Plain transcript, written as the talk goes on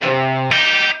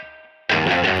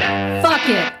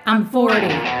I'm 40.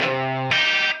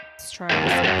 Let's try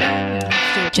this again.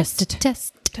 Let's do it. Just a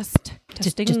test.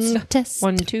 Testing. Just a test.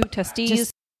 1, 2,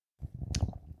 testes.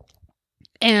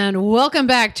 And welcome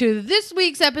back to this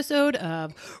week's episode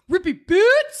of Rippy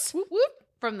Bits whoop, whoop,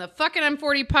 from the Fucking I'm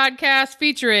 40 podcast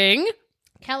featuring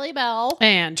Kelly Bell.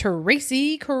 and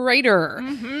Tracy Crater.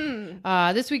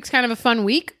 Mm-hmm. This week's kind of a fun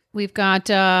week. We've got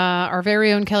our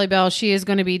very own Kelly Bell. She is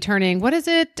going to be turning, what is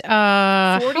it?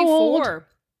 44.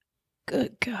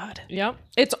 Good God. Yep.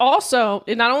 It's also,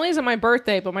 not only is it my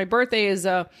birthday, but my birthday is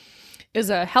a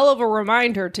hell of a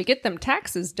reminder to get them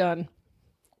taxes done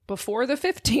before the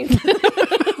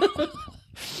 15th.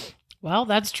 Well,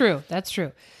 that's true. That's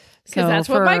true. Because that's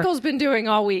what Michael's been doing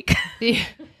all week. The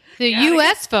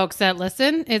U.S. folks that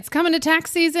listen, it's coming to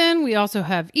tax season. We also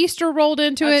have Easter rolled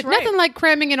into That's it. right. Nothing like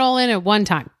cramming it all in at one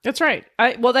time. That's right.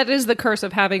 Well, that is the curse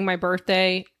of having my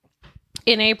birthday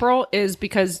in April, is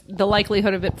because the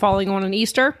likelihood of it falling on an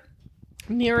Easter,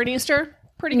 near an Easter,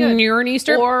 pretty good. Near an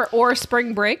Easter. Or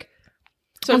spring break.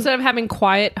 So instead of having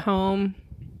quiet home,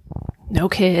 no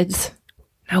kids,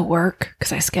 no work,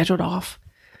 because I scheduled off.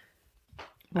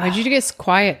 Why'd you get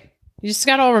quiet? You just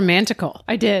got all romantical.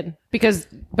 I did,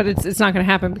 but it's not going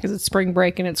to happen because it's spring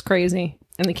break and it's crazy.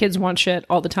 And the kids want shit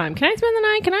all the time. Can I spend the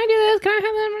night? Can I do this? Can I have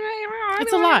that?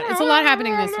 It's a lot. It's a lot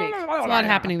happening this week. It's a lot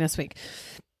happening this week.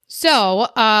 So,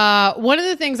 one of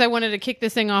the things I wanted to kick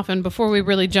this thing off, and before we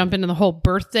really jump into the whole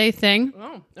birthday thing,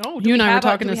 you and I were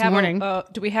talking this morning.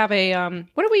 Do we have a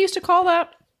what do we used to call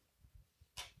that?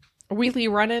 A weekly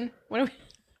run-in? What do we?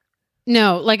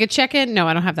 No, like a check-in? No,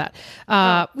 I don't have that.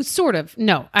 Sort of.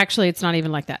 No, actually, it's not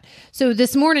even like that. So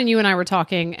this morning, you and I were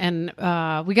talking, and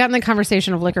we got in the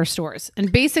conversation of liquor stores.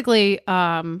 And basically,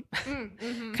 kind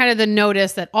of the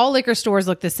notice that all liquor stores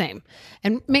look the same.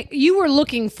 And you were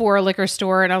looking for a liquor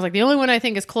store, and I was like, the only one I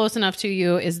think is close enough to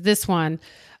you is this one.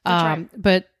 That's right.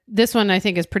 But this one, I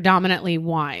think, is predominantly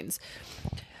wines.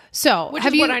 So, Which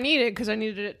is what I needed, because I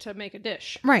needed it to make a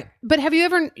dish. Right. But have you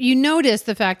ever noticed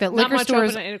the fact that Not liquor much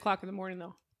stores open at 8 o'clock in the morning,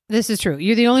 though. This is true.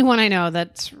 You're the only one I know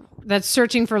that's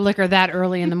searching for liquor that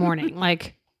early in the morning.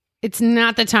 Like, it's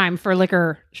not the time for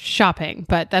liquor shopping,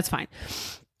 but that's fine.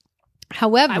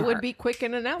 However, I would be quick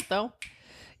in and out, though.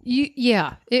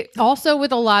 It also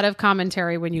with a lot of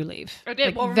commentary when you leave. I did.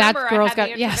 Like, Well, remember, that girl's I had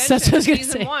got the yes. That's what I was going to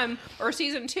season say. 1 or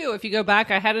season 2. If you go back,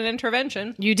 I had an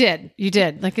intervention. You did.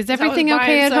 Like, is everything I was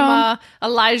okay buying at home?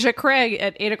 Elijah Craig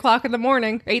at 8 o'clock in the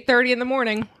morning, 8:30 in the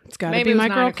morning. It's got to be my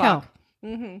girl Kel.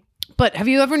 Mm-hmm. But have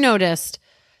you ever noticed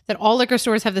that all liquor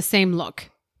stores have the same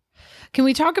look? Can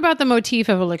we talk about the motif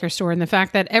of a liquor store and the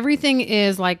fact that everything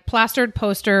is like plastered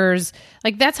posters?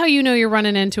 Like, that's how you know you're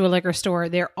running into a liquor store.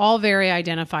 They're all very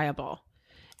identifiable.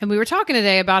 And we were talking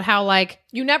today about how, like,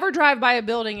 You never drive by a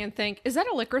building and think, is that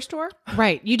a liquor store?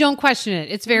 right, you don't question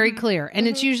it. It's very clear. And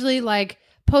it's usually like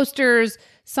posters,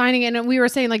 signing in. And we were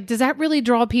saying, like, does that really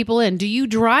draw people in? Do you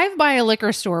drive by a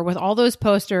liquor store with all those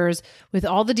posters, with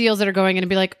all the deals that are going in and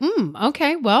be like,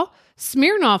 okay, well,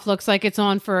 Smirnoff looks like it's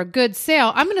on for a good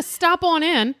sale. I'm going to stop on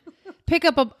in, pick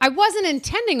up I wasn't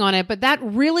intending on it, but that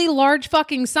really large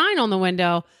fucking sign on the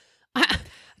window, I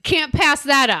can't pass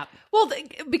that up. Well,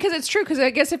 because it's true. Because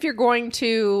I guess if you're going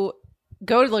to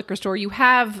go to the liquor store, you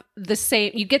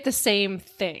get the same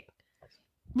thing.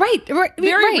 Right.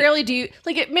 Very rarely do you,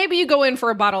 maybe you go in for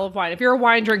a bottle of wine. If you're a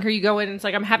wine drinker, you go in and it's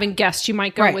like, I'm having guests. You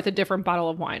might go with a different bottle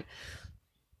of wine.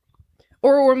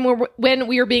 Or when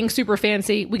we are being super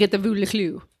fancy, we get the Veuve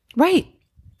Clos. Right.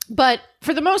 But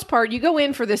for the most part, you go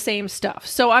in for the same stuff.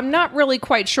 So I'm not really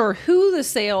quite sure who the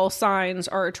sale signs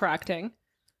are attracting.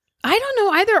 I don't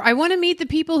know either. I want to meet the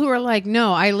people who are like,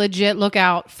 no, I legit look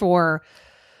out for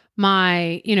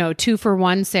my,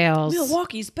 2-for-1 sales.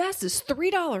 Milwaukee's best is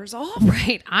 $3 off.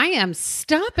 Right. I am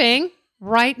stopping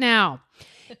right now.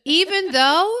 Even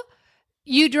though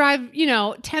you drive,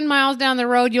 10 miles down the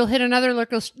road, you'll hit another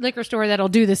liquor store that'll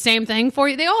do the same thing for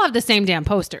you. They all have the same damn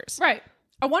posters. Right.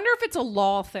 I wonder if it's a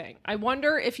law thing. I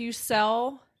wonder if you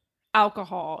sell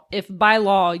alcohol, if by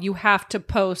law you have to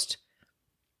post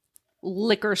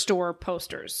liquor store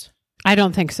posters. I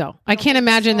don't think so. I can't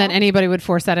imagine that anybody would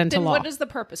force that into Then law. what is the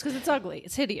purpose? Because it's ugly.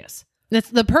 It's hideous.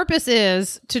 The purpose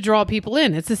is to draw people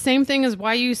in. It's the same thing as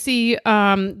why you see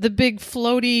the big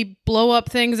floaty blow up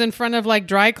things in front of like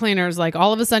dry cleaners. Like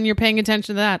all of a sudden you're paying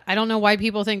attention to that. I don't know why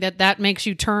people think that makes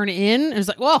you turn in. It's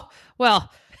like,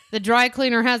 well, the dry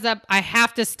cleaner has that. I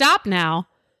have to stop now.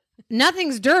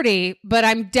 Nothing's dirty, but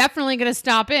I'm definitely going to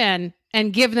stop in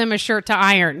and give them a shirt to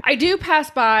iron. I do pass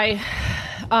by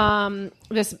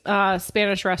this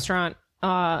Spanish restaurant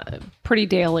pretty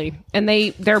daily, and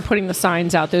they're putting the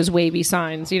signs out, those wavy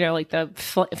signs, like the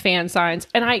fan signs,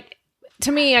 and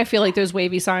to me, I feel like those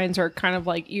wavy signs are kind of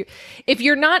like if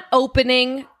you're not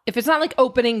opening, if it's not like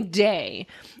opening day,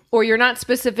 or you're not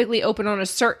specifically open on a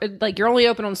certain, like you're only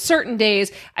open on certain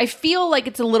days, I feel like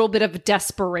it's a little bit of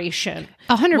desperation.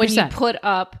 100%. When you put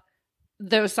up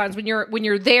those signs, when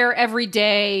you're there every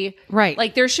day, right?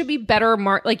 Like there should be better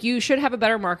like you should have a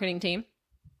better marketing team.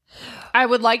 I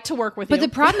would like to work with you. But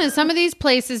the problem is some of these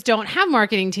places don't have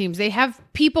marketing teams. They have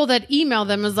people that email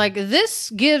them as like, this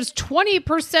gives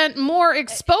 20% more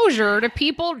exposure to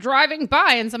people driving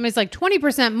by. And somebody's like,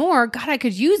 20% more? God, I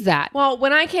could use that. Well,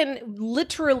 when I can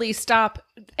literally stop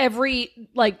every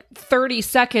like 30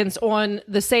 seconds on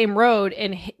the same road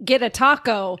and get a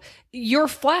taco, your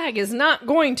flag is not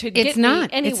going to get me anywhere.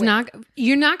 It's not.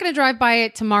 You're not going to drive by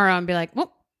it tomorrow and be like,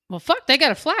 well, fuck, they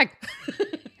got a flag.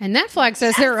 And that flag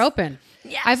says they're open.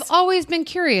 Yes. I've always been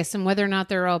curious on whether or not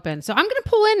they're open. So I'm going to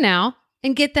pull in now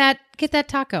and get that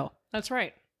taco. That's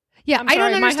right. Yeah, I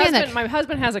don't understand that. My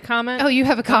husband has a comment. Oh, you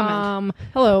have a comment.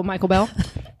 Hello, Michael Bell.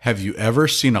 Have you ever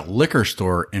seen a liquor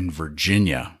store in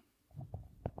Virginia?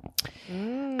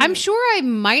 I'm sure I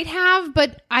might have,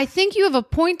 but I think you have a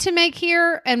point to make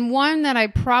here and one that I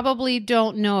probably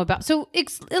don't know about. So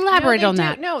elaborate on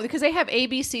that. No, because they have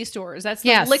ABC stores. That's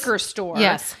the liquor store.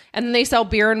 Yes. And then they sell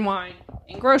beer and wine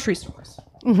in grocery stores.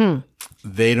 Mm-hmm.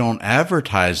 They don't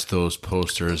advertise those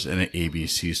posters in an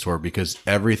ABC store because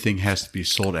everything has to be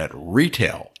sold at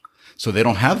retail. So they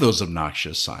don't have those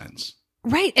obnoxious signs.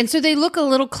 Right. And so they look a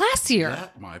little classier.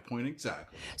 That's my point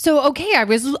exactly. So, okay, I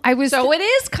was. So it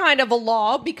is kind of a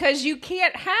law because you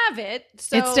can't have it.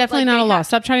 So it's definitely not a law.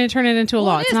 Stop trying to turn it into a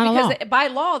law. It's not a law. By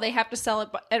law, they have to sell it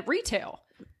at retail.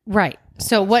 Right.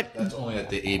 So what? That's only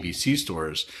at the ABC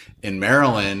stores. In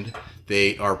Maryland,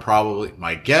 they are probably,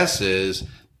 my guess is,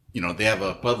 they have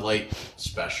a Bud Light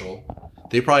special.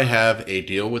 They probably have a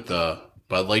deal with the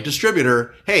Bud Light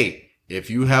distributor. Hey, if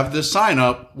you have this sign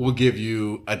up, we'll give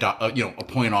you a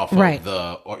point off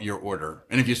of your order.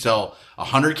 And if you sell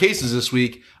 100 cases this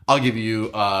week, I'll give you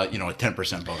a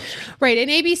 10% bonus. Right. An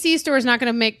ABC store is not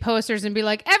going to make posters and be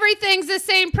like, everything's the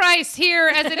same price here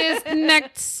as it is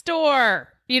next door.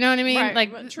 You know what I mean? Right.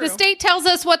 Like True. the state tells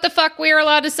us what the fuck we're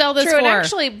allowed to sell this True. for. And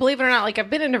actually, believe it or not, like I've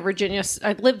been into Virginia.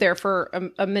 I lived there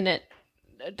for a minute,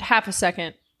 half a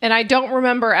second. And I don't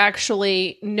remember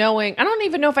actually knowing. I don't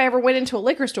even know if I ever went into a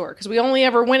liquor store because we only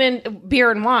ever went in beer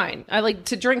and wine. I like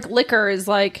to drink liquor is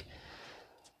like,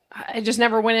 I just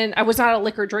never went in. I was not a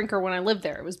liquor drinker when I lived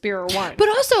there. It was beer or wine. But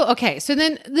also, okay, so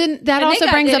then that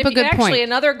also brings up a good point. Actually,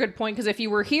 another good point, because if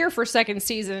you were here for second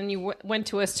season and you went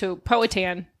to us to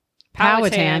Powhatan,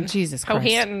 Jesus Christ.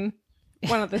 Powhatan,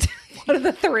 one of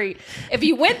the three. If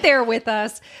you went there with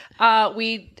us,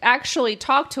 we actually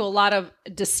talked to a lot of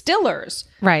distillers.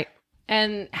 Right.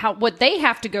 And what they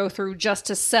have to go through just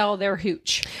to sell their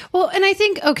hooch. Well, and I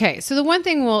think, okay, so the one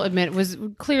thing we'll admit was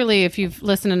clearly, if you've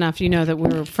listened enough, you know that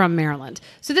we're from Maryland.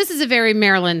 So this is a very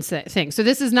Maryland thing. So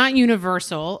this is not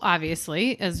universal,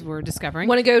 obviously, as we're discovering.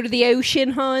 Want to go to the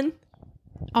ocean, hon?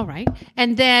 All right.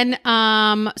 And then,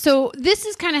 so this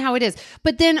is kind of how it is.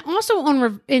 But then also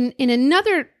in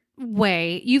another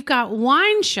way, you've got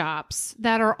wine shops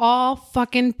that are all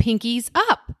fucking pinkies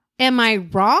up. Am I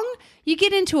wrong? You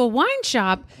get into a wine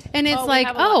shop and it's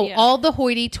all the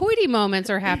hoity-toity moments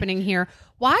are happening here.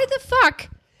 Why the fuck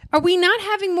are we not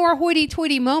having more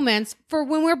hoity-toity moments for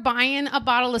when we're buying a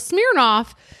bottle of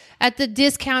Smirnoff at the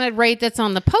discounted rate that's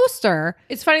on the poster?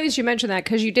 It's funny that you mentioned that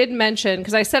because you did mention,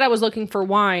 because I said I was looking for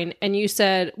wine and you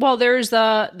said, well, there's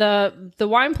the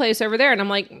wine place over there. And I'm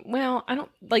like, well, I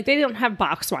don't, like, they don't have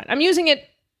box wine. I'm using it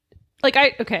like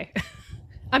okay.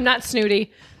 I'm not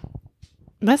snooty.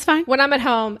 That's fine. When I'm at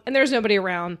home and there's nobody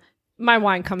around, my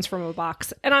wine comes from a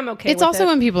box and I'm okay with it. It's also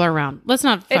when people are around. Let's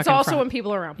not fucking It's also front. when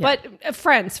people are around. Yeah. But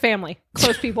friends, family,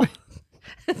 close people.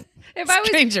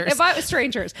 Strangers. If I was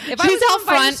strangers. If She's I was out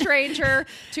front a stranger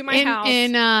to my house.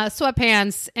 In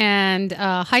sweatpants and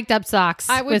hiked up socks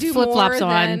I would with do flip-flops more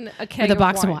on than a keg with a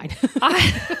box of wine.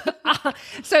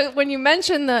 So when you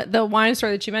mentioned the wine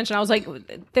store that you mentioned, I was like,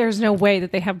 there's no way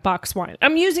that they have box wine.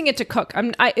 I'm using it to cook.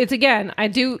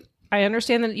 I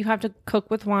understand that you have to cook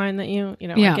with wine that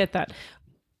I get that.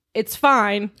 It's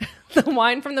fine. The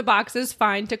wine from the box is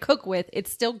fine to cook with. It's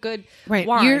still good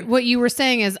wine. What you were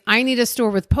saying is I need a store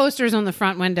with posters on the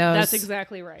front windows. That's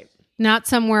exactly right. Not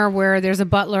somewhere where there's a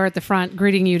butler at the front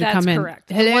greeting you to come in. That's correct.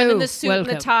 Hello, the one in the suit welcome.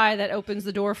 and the tie that opens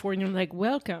the door for you and you're like,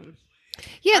 welcome.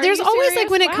 Yeah, Are there's you always serious?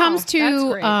 like when it Wow, comes that's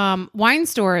to great. wine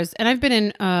stores, and I've been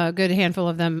in a good handful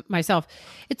of them myself.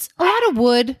 It's a lot of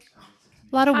wood.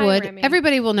 A lot of Hi, wood. Remy.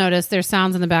 Everybody will notice there's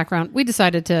sounds in the background. We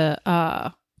decided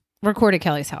to record at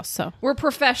Kelly's house. So We're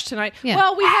profesh tonight. Yeah.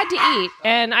 Well, we had to eat,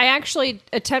 and I actually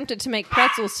attempted to make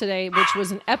pretzels today, which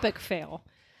was an epic fail.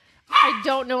 I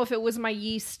don't know if it was my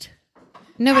yeast.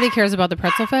 nobody cares about the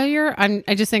pretzel failure.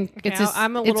 I just think Okay,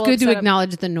 I'm a it's little good to upset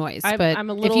acknowledge the noise. But I'm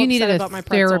a if little you needed upset a about my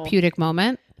pretzel. therapeutic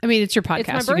moment, I mean, it's your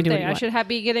podcast. It's my You can do what birthday. you I want. should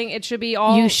be getting. It should be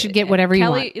all. You should get whatever you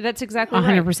Kelly, want. That's exactly 100%.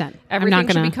 right. I'm Everything not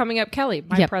gonna- should be coming up Kelly.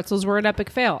 My Yep. pretzels were an epic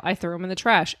fail. I threw them in the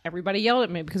trash. Everybody yelled at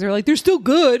me because they're like, "They're still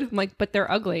good." I'm like, "But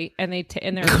they're ugly and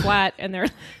and they're flat and they're."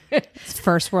 It's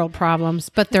first world problems,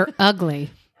 but they're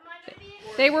ugly.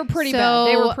 They were pretty bad.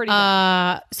 They were pretty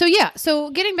bad. So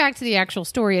getting back to the actual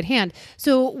story at hand.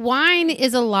 So wine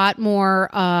is a lot more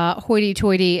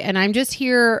hoity-toity, and I'm just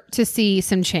here to see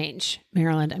some change,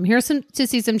 Maryland. I'm here to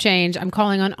see some change. I'm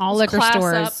calling on all liquor Class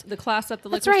stores. up the class up the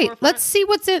That's liquor right. store front. Let's see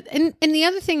what's it. And the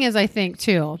other thing is, I think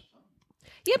too.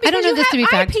 Yeah, I don't know this to be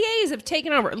fact. IPAs have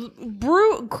taken over.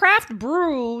 Craft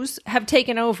brews have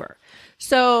taken over.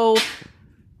 So,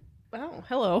 oh,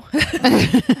 hello.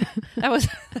 that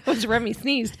was Remy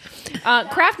sneezed.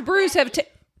 Craft brews have.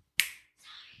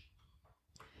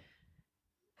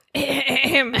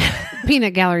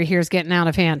 Peanut gallery here is getting out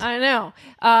of hand. I know.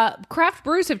 Craft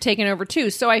brews have taken over too.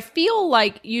 So I feel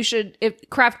like you should, if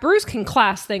craft brews can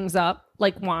class things up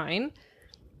like wine.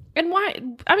 And why?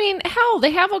 I mean, hell,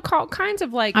 they have all kinds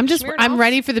of like. I'm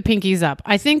ready for the pinkies up.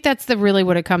 I think that's really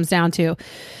what it comes down to.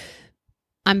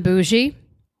 I'm bougie.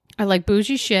 I like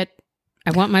bougie shit.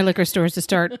 I want my liquor stores to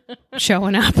start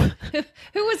showing up. Who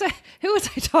was I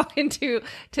talking to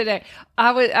today? So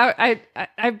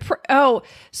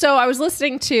I was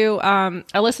listening to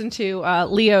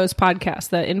Leo's podcast,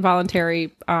 the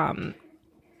involuntary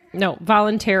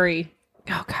voluntary.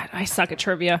 Oh God, I suck at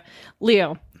trivia.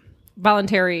 Leo,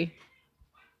 voluntary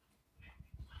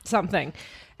something.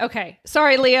 Okay,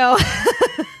 sorry, Leo.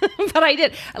 But I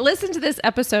did. I listened to this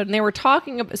episode and they were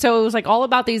talking about, so it was like all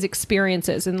about these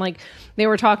experiences, and like they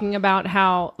were talking about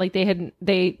how like one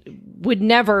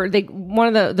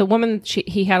of the woman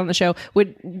he had on the show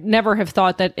would never have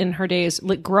thought that in her days,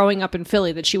 like growing up in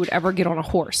Philly, that she would ever get on a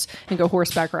horse and go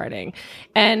horseback riding.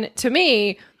 And to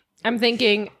me, I'm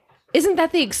thinking, isn't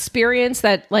that the experience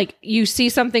that like you see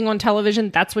something on television,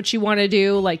 that's what you want to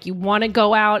do? Like you want to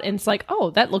go out and it's like, oh,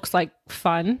 that looks like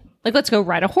fun. Like, let's go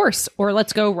ride a horse, or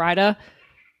let's go ride I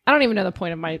don't even know the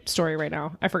point of my story right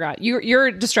now. I forgot.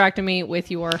 You're distracting me with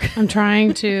your I'm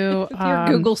trying to your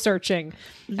Google searching.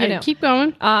 I know. Keep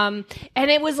going. And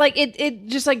it was like it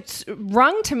just like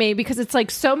rung to me because it's like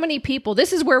so many people.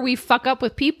 This is where we fuck up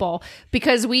with people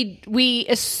because we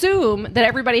assume that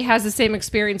everybody has the same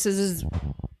experiences as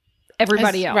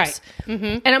everybody else. Right.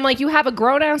 Mm-hmm. And I'm like, you have a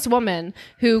grown ass woman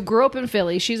who grew up in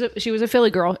Philly. She was a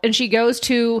Philly girl, and she goes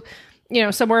to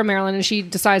somewhere in Maryland, and she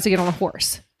decides to get on a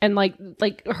horse. And like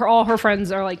all her friends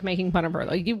are like making fun of her.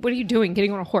 Like, what are you doing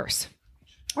getting on a horse?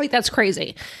 Like, that's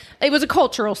crazy. It was a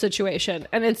cultural situation.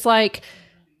 And it's like,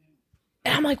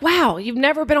 and I'm like, wow, you've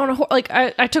never been on a horse. Like,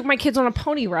 I took my kids on a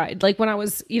pony ride, like when I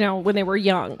was, when they were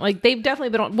young. Like, they've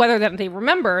definitely been on, whether that they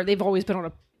remember, they've always been on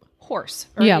a horse.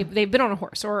 Or yeah. They've been on a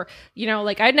horse. Or,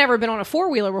 like, I'd never been on a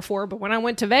four-wheeler before, but when I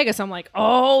went to Vegas, I'm like,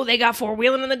 oh, they got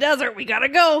four-wheeling in the desert. We gotta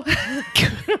go.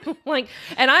 Like,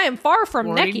 and I am far from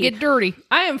necky. Get dirty.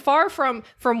 I am far from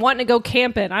wanting to go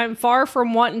camping. I am far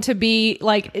from wanting to be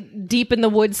like deep in the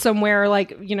woods somewhere,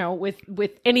 like,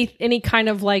 with any kind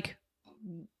of like.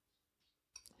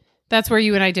 That's where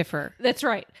you and I differ. That's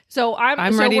right. So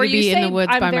I'm ready where to be in the woods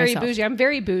I'm by very myself. bougie. I'm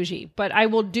very bougie, but I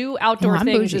will do outdoor I'm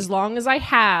things bougie. as long as I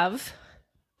have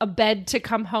a bed to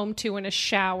come home to and a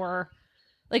shower,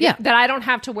 like Yeah. that I don't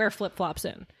have to wear flip flops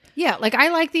in. Yeah, like I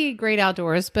like the great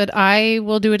outdoors, but I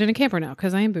will do it in a camper now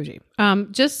because I am bougie.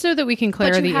 Just so that we can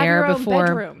clear But you the have air your own before.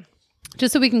 bedroom.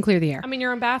 Just so we can clear the air. I mean,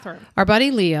 your own bathroom. Our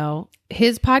buddy Leo,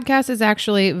 his podcast is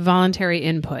actually Voluntary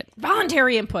Input.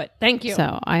 Voluntary input. Thank you.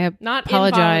 So I Not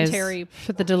apologize involuntary.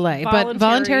 for the delay. But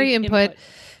Voluntary Input,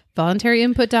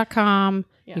 voluntaryinput.com.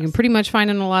 Yes. You can pretty much find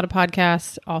it on a lot of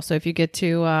podcasts. Also, if you get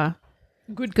to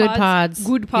Good Pods,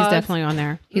 Good Pods. he's definitely on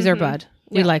there. He's our bud.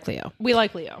 We Yeah. like Leo. We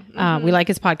like Leo. We like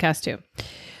his podcast too.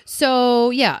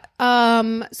 So yeah,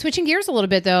 switching gears a little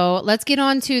bit though, let's get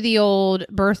on to the old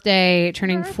birthday,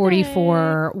 turning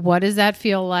 44. What does that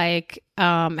feel like?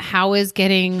 How's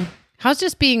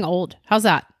just being old? How's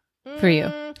that for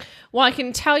you? Well, I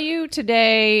can tell you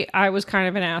today I was kind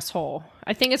of an asshole.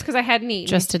 I think it's because I hadn't eaten.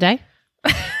 Just today?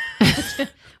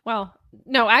 Well,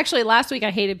 no, actually last week I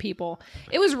hated people.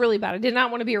 It was really bad. I did not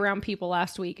want to be around people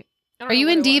last week. Are you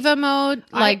in diva mode?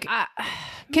 Like,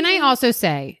 can I also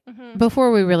say,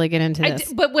 before we really get into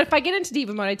this, but if I get into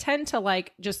diva mode, I tend to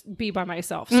like just be by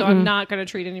myself. So I'm not going to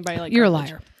treat anybody like you're a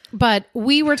garbage. liar. But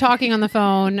we were talking on the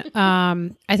phone,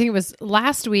 I think it was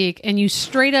last week, and you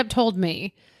straight up told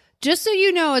me, just so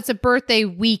you know, it's a birthday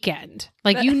weekend.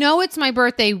 Like, you know, it's my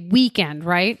birthday weekend,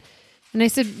 right? And I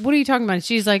said, what are you talking about? And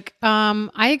she's like,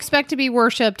 I expect to be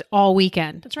worshiped all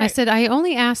weekend. That's right. I said, I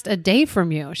only asked a day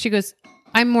from you. She goes,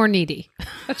 I'm more needy.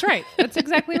 That's right. That's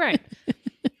exactly right.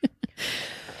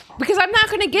 Because I'm not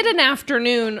going to get an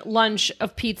afternoon lunch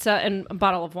of pizza and a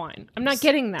bottle of wine. I'm not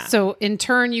getting that. So in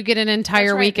turn, you get an entire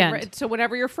That's right. weekend. Right. So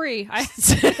whenever you're free.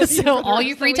 So all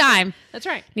your free time That's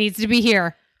right. needs to be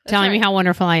here telling me right. how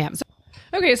wonderful I am.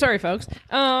 Okay, sorry, folks.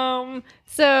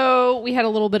 So we had a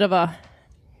little bit of a...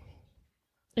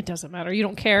 It doesn't matter. You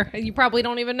don't care. You probably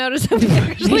don't even notice that we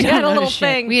actually had a little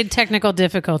thing. We had technical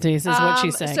difficulties, is what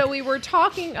she's saying. So we were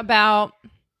talking about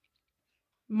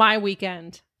my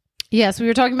weekend. Yes, we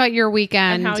were talking about your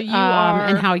weekend And how you are-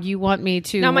 and how you want me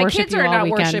to Now, my worship kids you are all not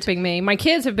weekend. worshiping me. My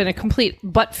kids have been a complete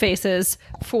butt faces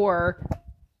for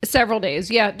several days.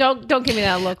 Yeah, don't give me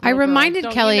that look. I little girl. reminded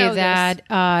Don't- Kelly you know this.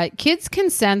 that kids can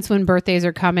sense when birthdays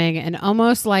are coming and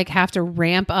almost like have to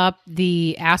ramp up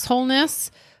the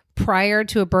assholeness prior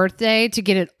to a birthday to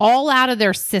get it all out of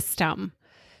their system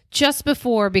just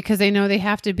before, because they know they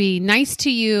have to be nice to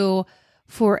you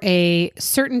for a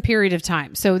certain period of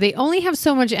time. So they only have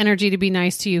so much energy to be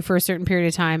nice to you for a certain period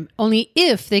of time, only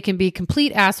if they can be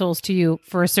complete assholes to you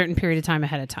for a certain period of time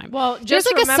ahead of time. Well, There's just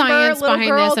like a remember, science little behind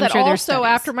girl, this. I'm that sure there's also studies.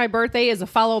 after my birthday is a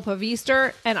follow-up of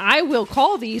Easter, and I will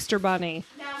call the Easter Bunny.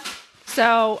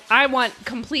 So I want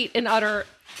complete and utter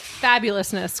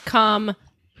fabulousness come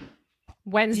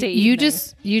Wednesday You evening.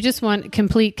 you just want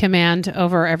complete command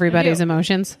over everybody's do.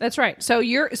 emotions. That's right. So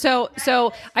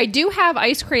so I do have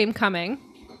ice cream cake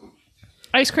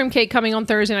coming on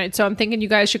Thursday night. So I'm thinking you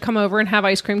guys should come over and have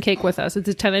ice cream cake with us. It's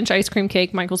a 10-inch ice cream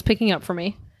cake Michael's picking up for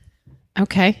me.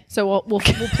 Okay. So we'll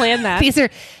plan that. These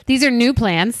are new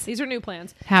plans These are new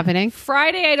plans. happening.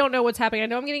 Friday, I don't know what's happening. I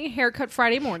know I'm getting a haircut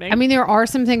Friday morning. I mean, there are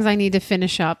some things I need to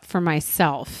finish up for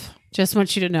myself. Just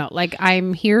want you to know, like,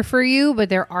 I'm here for you, but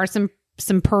there are some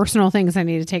personal things I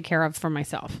need to take care of for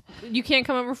myself. You can't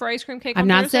come over for ice cream cake. I'm on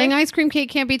not Thursday? saying ice cream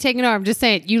cake can't be taken over. I'm just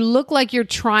saying you look like you're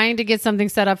trying to get something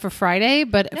set up for Friday,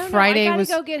 but Friday I gotta was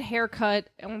go get haircut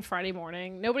on Friday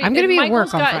morning. Nobody. I'm gonna be at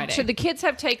Michael's work on Friday. So the kids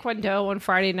have taekwondo on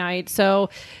Friday night, so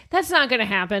that's not gonna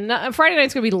happen. Friday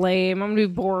night's gonna be lame. I'm gonna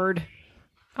be bored.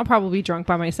 I'll probably be drunk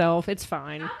by myself. It's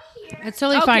fine. it's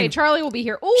totally Okay, fine. Charlie will be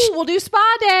here. Oh, we'll do spa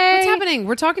day. What's happening?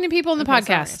 We're talking to people in the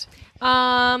podcast.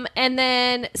 And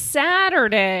then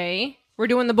Saturday we're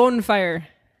doing the bonfire.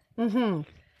 Mm-hmm.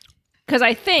 Because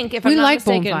I think if I'm We not like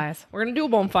mistaken, bonfires. we're gonna do a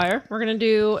bonfire. We're gonna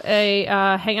do a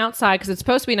hang outside because it's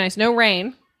supposed to be nice. No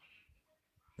rain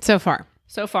So far.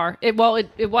 so far. It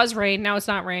was rain. Now it's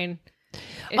not rain.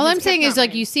 All I'm saying is,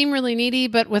 like, you seem really needy,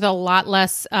 but with a lot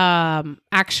less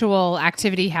actual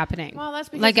activity happening. Well, that's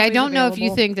because like, I nobody's don't know if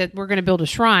you available. think that we're going to build a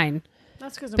shrine,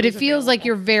 That's because but it feels like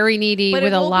you're very needy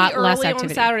with a lot less on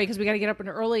activity. Saturday because we got to get up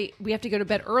early. We have to go to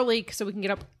bed early so we can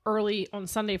get up early on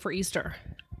Sunday for Easter.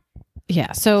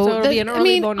 Yeah, so it'll be an I early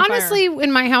mean, bonfire. honestly,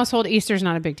 in my household, Easter's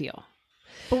not a big deal.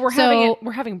 But we're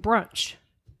having brunch.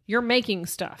 You're making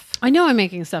stuff. I know I'm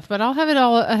making stuff, but I'll have it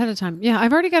all ahead of time. Yeah,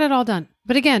 I've already got it all done.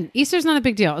 But again, Easter's not a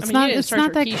big deal. It's mean, you not. didn't It's start not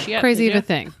your that quiche yet, crazy did of a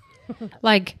thing.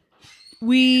 Like,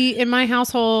 we in my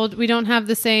household, we don't have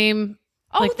the same.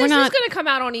 Oh, like, this we're not, is going to come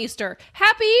out on Easter.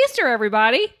 Happy Easter,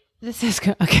 everybody. This is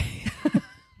good. Okay.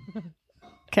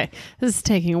 Okay. This is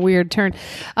taking a weird turn.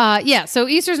 Yeah. So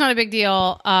Easter's not a big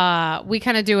deal. We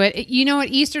kind of do it. You know what?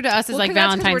 Easter to us is like 'cause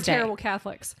that's 'cause Valentine's we're Day. terrible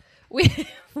Catholics.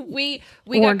 We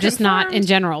Or got just not confirmed, in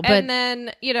general, but- and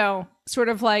then sort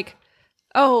of like,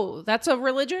 oh, that's a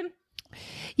religion.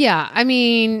 Yeah. I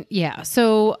mean, yeah.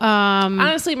 So,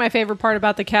 Honestly, my favorite part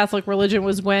about the Catholic religion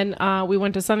was when we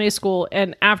went to Sunday school,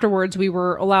 and afterwards we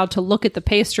were allowed to look at the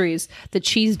pastries, the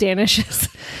cheese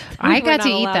danishes. I We were got not to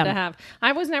eat allowed them. have.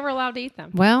 I was never allowed to eat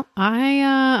them. well,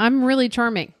 I'm really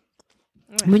charming.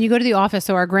 When you go to the office,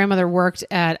 so our grandmother worked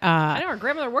at, I know our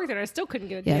grandmother worked there. And I still couldn't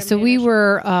get a yeah, damn so we Danish.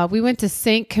 were we went to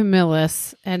St.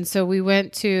 Camillus, and so we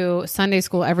went to Sunday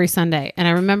school every Sunday. And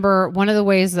I remember one of the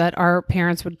ways that our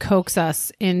parents would coax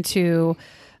us into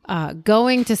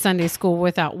going to Sunday school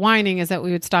without whining is that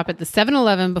we would stop at the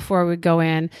 7-Eleven before we'd go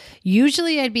in.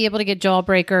 Usually I'd be able to get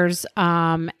Jawbreakers,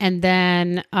 and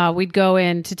then we'd go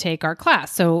in to take our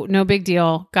class. So no big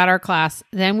deal, got our class.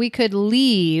 Then we could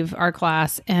leave our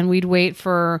class and we'd wait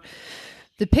for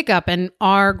the pickup, and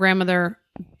our grandmother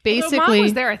basically Mom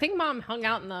was there. I think Mom hung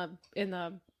out in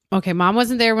the. Okay, Mom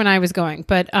wasn't there when I was going,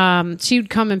 but she would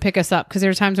come and pick us up because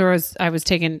there were times where I was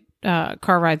taking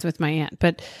car rides with my aunt.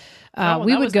 But we that would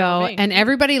was never go me. and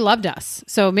everybody loved us.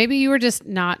 So maybe you were just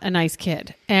not a nice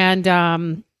kid.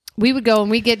 And we would go and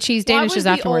we get cheese Well, I danishes was the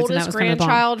afterwards. And that oldest was kind of the bomb.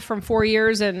 grandchild from 4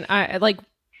 years, and I like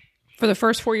for the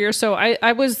first 4 years. So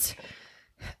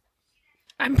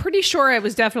I'm pretty sure I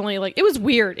was definitely like, it was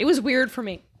weird. It was weird for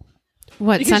me.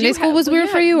 What, Because Sunday you school had- was well, weird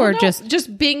yeah, for you well, or no,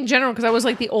 just being general? Because I was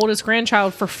like the oldest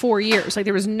grandchild for 4 years. Like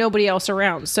there was nobody else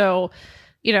around. So,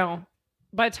 you know,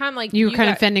 by the time like you were kind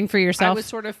of got- fending for I yourself? was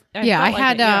sort of I felt like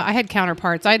had it, yeah. I had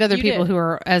counterparts. I had other You people did. who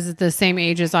were as the same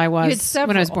age as I was had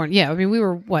when I was several. born. Yeah, I mean we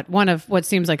were one of what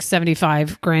seems like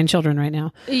 75 grandchildren right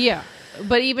now. Yeah.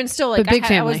 But even still, like But big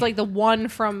I was family. like the one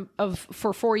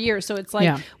for 4 years. So it's like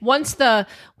Yeah. once the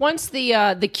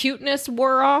cuteness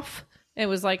wore off, it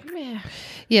was like meh.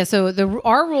 Yeah, so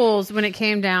our rules when it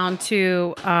came down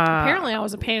to Apparently, I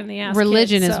was a pain in the ass.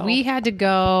 religion kid, is so. we had to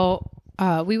go.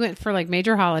 We went for like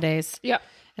major holidays. Yeah.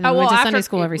 And then we went to after- Sunday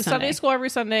school every it was Sunday. Sunday school every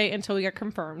Sunday until we got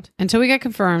confirmed. Until we got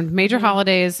confirmed, major Mm-hmm.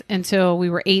 holidays until we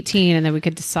were 18, and then we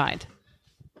could decide.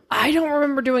 I don't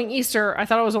remember doing Easter. I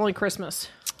thought it was only Christmas.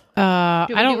 I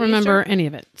we don't do remember Easter? any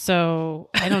of it, so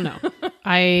I don't know.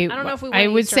 I don't know if we I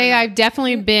went would Easter or say not. I've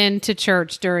definitely been to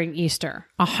church during Easter.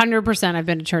 100%, I've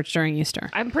been to church during Easter.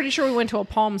 I'm pretty sure we went to a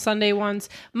Palm Sunday once.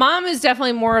 Mom is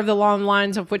definitely more of the long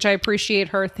lines, of which I appreciate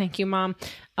her. Thank you, Mom.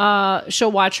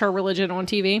 She'll watch her religion on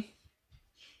TV.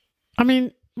 I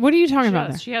mean, what are you talking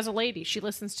about? She has a lady she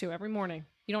listens to every morning.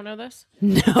 You don't know this?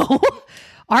 There? No,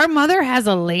 our mother has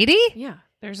a lady. Yeah.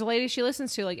 There's a lady she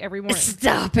listens to like every morning.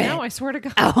 Stop it! No, I swear to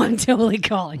God. Oh, I'm totally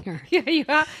calling her. Yeah,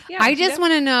 yeah. I just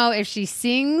want to know if she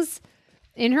sings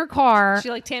in her car. She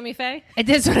like Tammy Faye?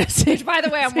 That's what I'm saying. By the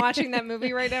way, I'm watching that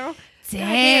movie right now.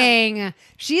 Dang,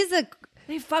 she's a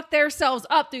They fucked themselves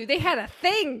up, dude. They had a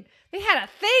thing.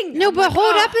 no. I'm But like,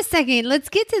 hold "Ugh." up a second. Let's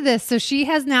get to this. So she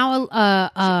has now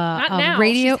Not a now.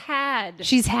 radio.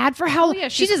 She's had. For how? yeah,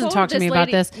 she she's doesn't talk to quoted me this about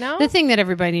lady. this. No? The thing that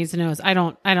everybody needs to know is I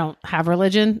don't have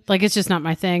religion. Like it's just not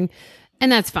my thing, and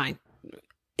that's fine.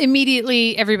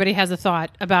 Immediately, everybody has a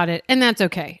thought about it, and that's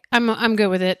okay. I'm good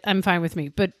with it. I'm fine with me.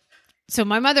 But so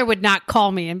my mother would not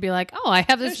call me and be like, "Oh, I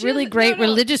have this she really doesn't- great no.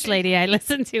 religious lady I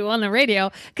listen to on the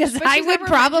radio," because But I she's would never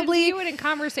mentioned probably you it in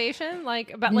conversation,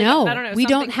 like about like no. I don't know. We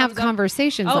don't something have comes up.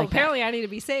 conversations Oh, like that. apparently I need to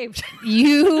be saved.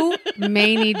 You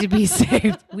may need to be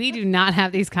saved. We do not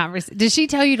have these conversations. Did she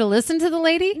tell you to listen to the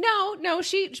lady? no,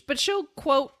 but she'll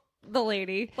quote the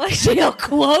lady. Like She'll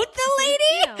quote the lady?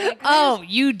 Yeah, like, Oh,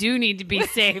 you do need to be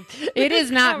saved. It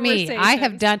is not me. I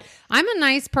have done, I'm a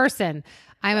nice person.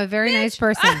 I'm a very nice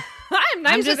person. I'm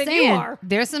nicer I'm just than saying, you are.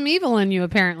 there's some evil in you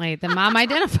apparently. The mom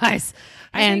identifies.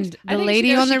 And I the think lady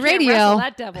she knows on the she can't wrestle radio.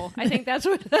 that devil. I think that's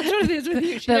what it is with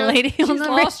you. She The knows lady she's on the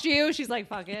lost you. She's like,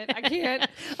 fuck it, I can't.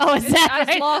 Oh, is that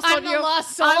I right? lost I'm on the you.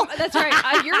 lost soul. That's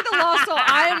right. You're the lost soul.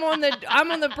 I'm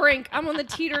on the brink. I'm on the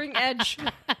teetering edge.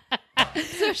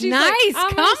 So she's Nice like,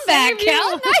 I'm gonna comeback, save you.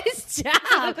 Kel. Nice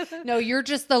job. No, you're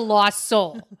just the lost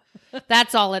soul.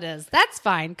 That's all it is. That's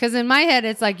fine. Because in my head,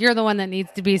 it's like you're the one that needs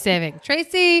to be saving.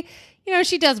 Tracy, you know,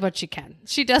 she does what she can.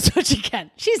 She's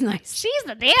nice. She's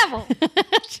the devil.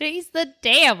 She's the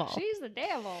devil. She's the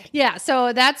devil. Yeah,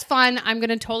 so that's fun. I'm going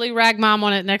to totally rag mom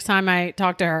on it next time I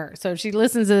talk to her. So if she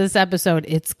listens to this episode,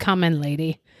 it's coming,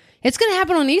 lady. It's going to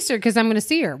happen on Easter because I'm going to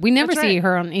see her. We never That's see right.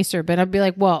 her on Easter, but I'll be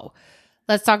like, whoa,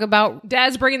 let's talk about.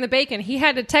 Dad's bringing the bacon. He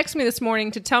had to text me this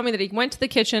morning to tell me that he went to the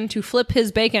kitchen to flip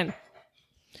his bacon.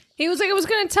 He was like, I was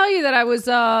going to tell you that I was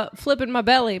flipping my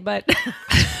belly, but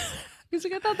he's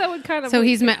like, I thought that would kind of. So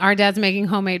our dad's making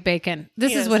homemade bacon.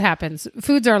 This He is is. what happens.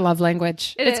 Food's our love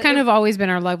language. It It's is. kind of always been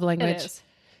our love language. It is.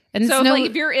 And So it's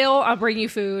if you're ill, I'll bring you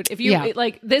food. If you Yeah.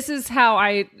 like, this is how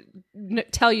I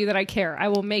tell you that I care. I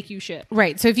will make you shit.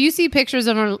 right. So if you see pictures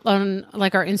on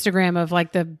like our Instagram of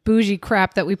like the bougie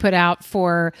crap that we put out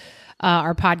for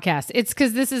our podcast, it's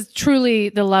because this is truly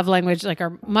the love language. Like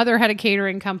our mother had a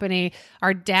catering company.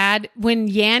 Our dad, when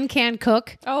Yan Can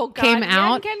Cook came Yan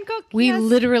out, Can Cook, we yes.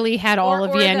 literally had all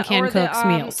of Yan the- Can or Cook's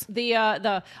meals. The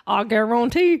I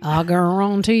guarantee. I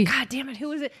guarantee. God damn it!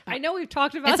 Who is it? I know we've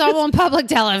talked about. It's all on public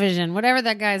television, whatever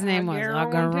that guy's name was. I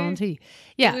guarantee. guarantee.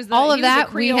 He Yeah, was the- all he of was the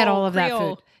that. We had all of that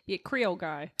Creole- food. Yeah, Creole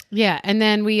guy. Yeah, and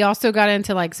then we also got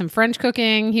into like some French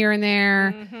cooking here and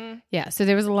there. Yeah, so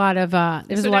there was a lot of there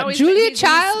was So a now lot. he's- Julia he's-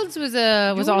 Childs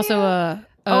was also a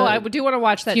I do want to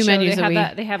watch that few show. menus They that we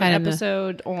have They have had an in the-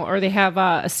 episode, or they have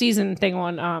a season thing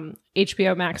on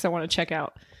HBO Max. I want to check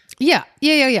out. yeah.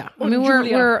 I mean,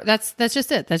 Julia. we're that's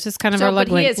just it. That's just kind of our love,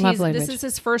 but he is. love language. This is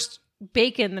his first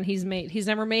bacon that he's made. He's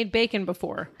never made bacon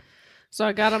before, so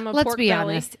I got him a Let's pork be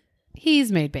belly. honest.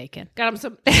 He's made bacon. Got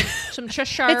him some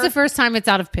Cheshire. It's the first time it's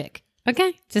out of pig.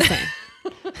 Okay, just saying.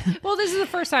 Well, this is the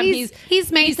first time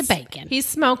he's made the bacon. He's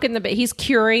smoking he's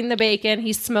curing the bacon.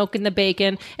 He's smoking the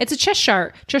bacon. It's a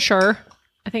Cheshire.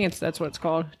 I think that's what it's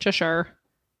called.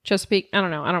 Chesapeake. I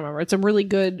don't know. I don't remember. It's a really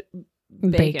good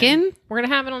bacon. We're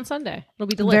gonna have it on Sunday. It'll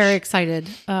be delicious. Very excited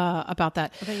about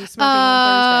that. I think he's smoking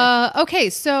on Thursday. Okay,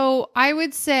 so I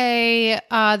would say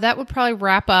that would probably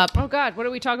wrap up. Oh God, what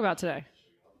did we talk about today?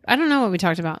 I don't know what we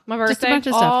talked about. My birthday. Just a bunch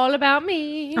of stuff. All about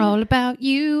me. All about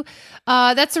you.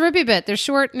 That's the Rippy Bit. They're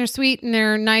short and they're sweet and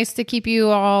they're nice to keep you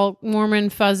all warm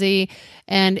and fuzzy.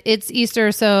 And it's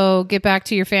Easter, so get back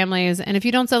to your families. And if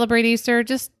you don't celebrate Easter,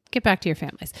 just get back to your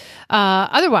families.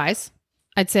 Otherwise,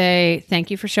 I'd say thank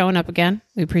you for showing up again.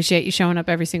 We appreciate you showing up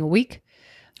every single week.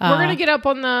 We're going to get up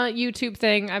on the YouTube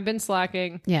thing. I've been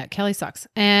slacking. Yeah, Kelly sucks.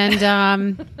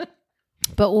 And...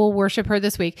 but we'll worship her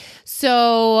this week.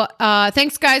 So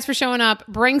thanks, guys, for showing up.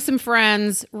 Bring some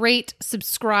friends. Rate,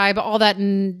 subscribe, all that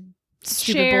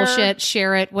stupid bullshit.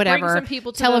 Share it, whatever. Bring some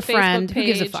people to Tell the a friend. Facebook Who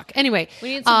gives a page. fuck? Anyway,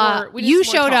 We need some more. We need you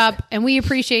some more showed talk. up, and we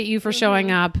appreciate you for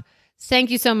showing up. Thank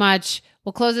you so much.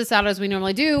 We'll close this out as we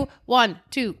normally do. 1,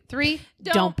 2, 3.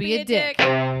 Don't be a dick.